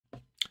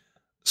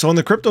So in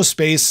the crypto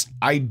space,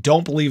 I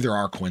don't believe there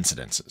are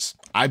coincidences.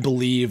 I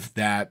believe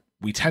that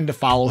we tend to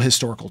follow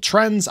historical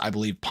trends. I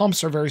believe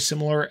pumps are very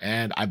similar,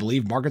 and I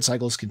believe market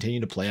cycles continue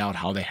to play out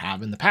how they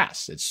have in the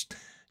past. It's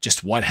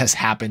just what has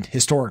happened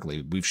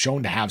historically. We've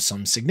shown to have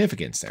some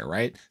significance there,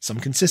 right?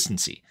 Some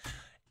consistency.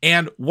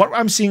 And what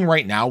I'm seeing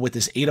right now with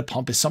this ADA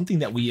pump is something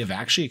that we have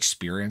actually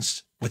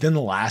experienced within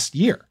the last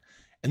year.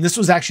 And this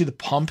was actually the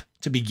pump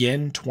to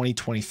begin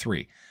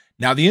 2023.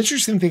 Now, the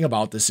interesting thing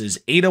about this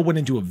is ADA went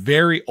into a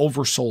very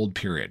oversold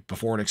period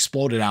before it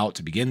exploded out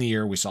to begin the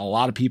year. We saw a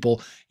lot of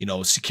people,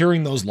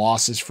 securing those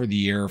losses for the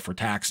year for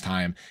tax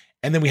time.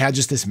 And then we had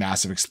just this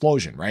massive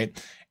explosion,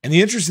 right? And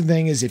the interesting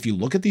thing is if you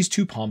look at these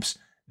two pumps,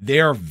 they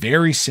are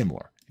very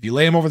similar. If you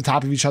lay them over the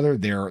top of each other,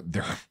 they're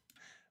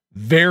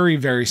very,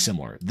 very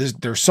similar.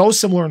 They're so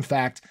similar, in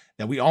fact,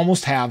 that we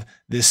almost have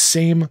this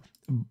same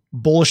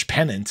bullish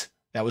pennant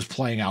that was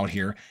playing out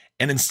here.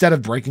 And instead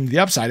of breaking to the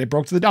upside, it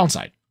broke to the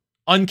downside.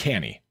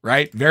 Uncanny,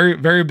 right? Very,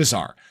 very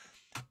bizarre.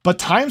 But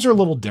times are a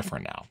little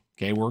different now.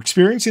 Okay. We're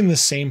experiencing the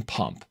same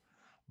pump,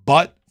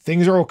 but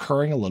things are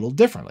occurring a little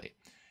differently.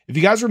 If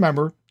you guys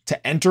remember,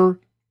 to enter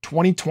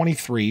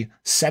 2023,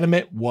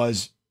 sentiment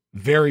was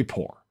very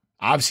poor.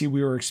 Obviously,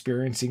 we were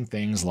experiencing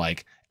things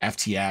like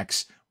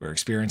FTX. We were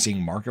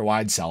experiencing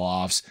market-wide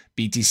sell-offs.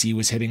 BTC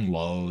was hitting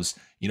lows.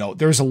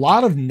 There's a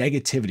lot of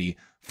negativity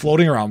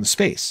floating around the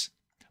space.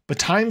 But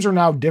times are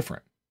now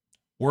different.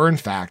 We're, in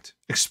fact,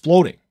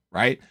 exploding,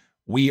 right?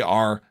 We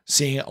are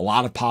seeing a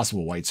lot of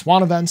possible white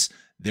swan events.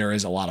 There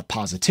is a lot of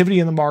positivity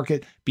in the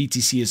market.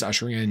 BTC is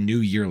ushering in new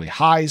yearly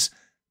highs.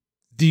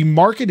 The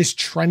market is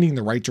trending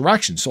the right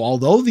direction. So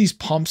although these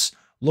pumps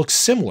look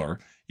similar,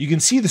 you can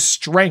see the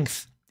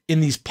strength in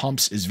these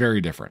pumps is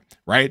very different,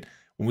 right?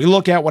 When we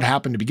look at what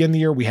happened to begin the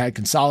year, we had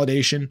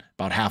consolidation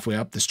about halfway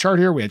up this chart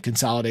here. We had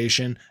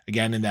consolidation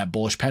again in that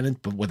bullish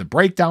pennant, but with a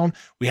breakdown,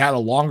 we had a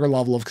longer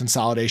level of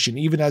consolidation,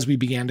 even as we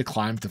began to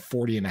climb to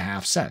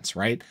 40.5 cents,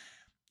 right?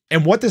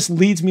 And what this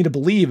leads me to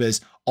believe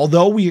is,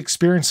 although we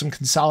experienced some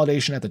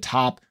consolidation at the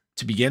top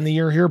to begin the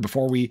year here,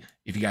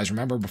 if you guys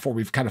remember, before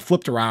we've kind of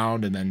flipped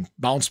around and then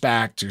bounced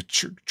back to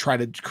try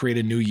to create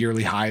a new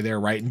yearly high there,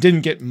 right? And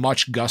didn't get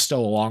much gusto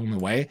along the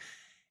way.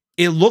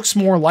 It looks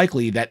more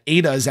likely that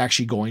ADA is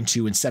actually going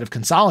to, instead of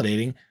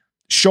consolidating,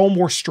 show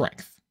more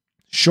strength,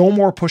 show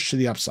more push to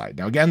the upside.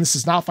 Now, again, this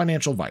is not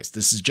financial advice.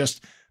 This is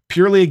just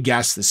purely a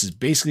guess. This is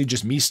basically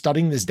just me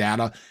studying this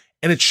data.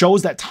 And it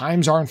shows that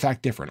times are, in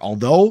fact, different.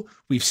 Although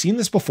we've seen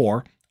this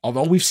before,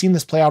 although we've seen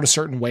this play out a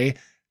certain way,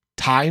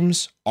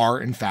 times are,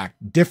 in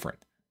fact, different.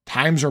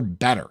 Times are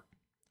better.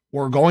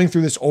 We're going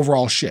through this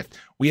overall shift.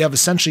 We have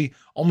essentially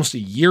almost a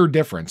year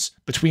difference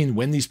between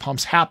when these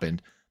pumps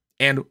happened,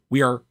 and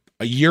we are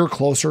a year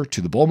closer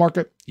to the bull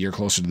market, a year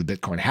closer to the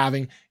Bitcoin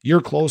halving, a year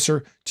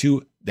closer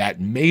to that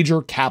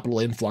major capital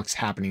influx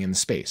happening in the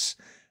space.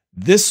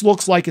 This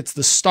looks like it's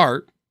the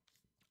start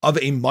of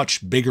a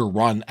much bigger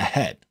run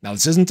ahead. Now,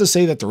 this isn't to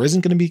say that there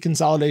isn't going to be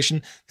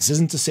consolidation. This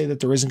isn't to say that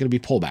there isn't going to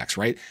be pullbacks,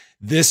 right?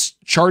 This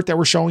chart that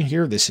we're showing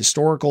here, this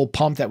historical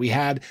pump that we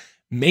had,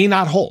 may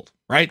not hold,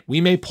 right? We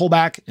may pull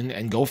back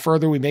and go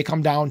further. We may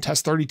come down,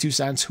 test 32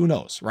 cents. Who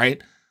knows,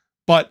 right?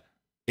 But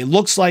it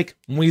looks like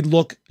when we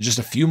look just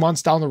a few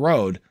months down the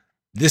road,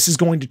 this is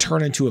going to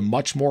turn into a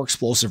much more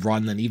explosive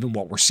run than even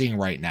what we're seeing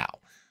right now.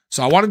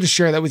 So I wanted to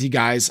share that with you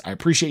guys. I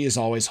appreciate you as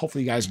always.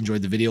 Hopefully you guys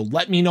enjoyed the video.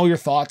 Let me know your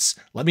thoughts.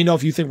 Let me know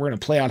if you think we're going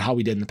to play out how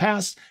we did in the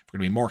past. If we're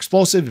going to be more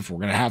explosive, if we're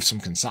going to have some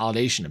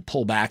consolidation and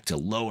pull back to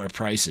lower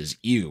prices.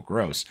 Ew,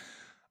 gross.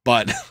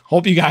 But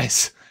hope you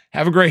guys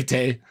have a great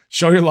day.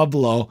 Show your love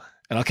below,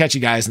 and I'll catch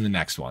you guys in the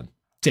next one.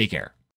 Take care.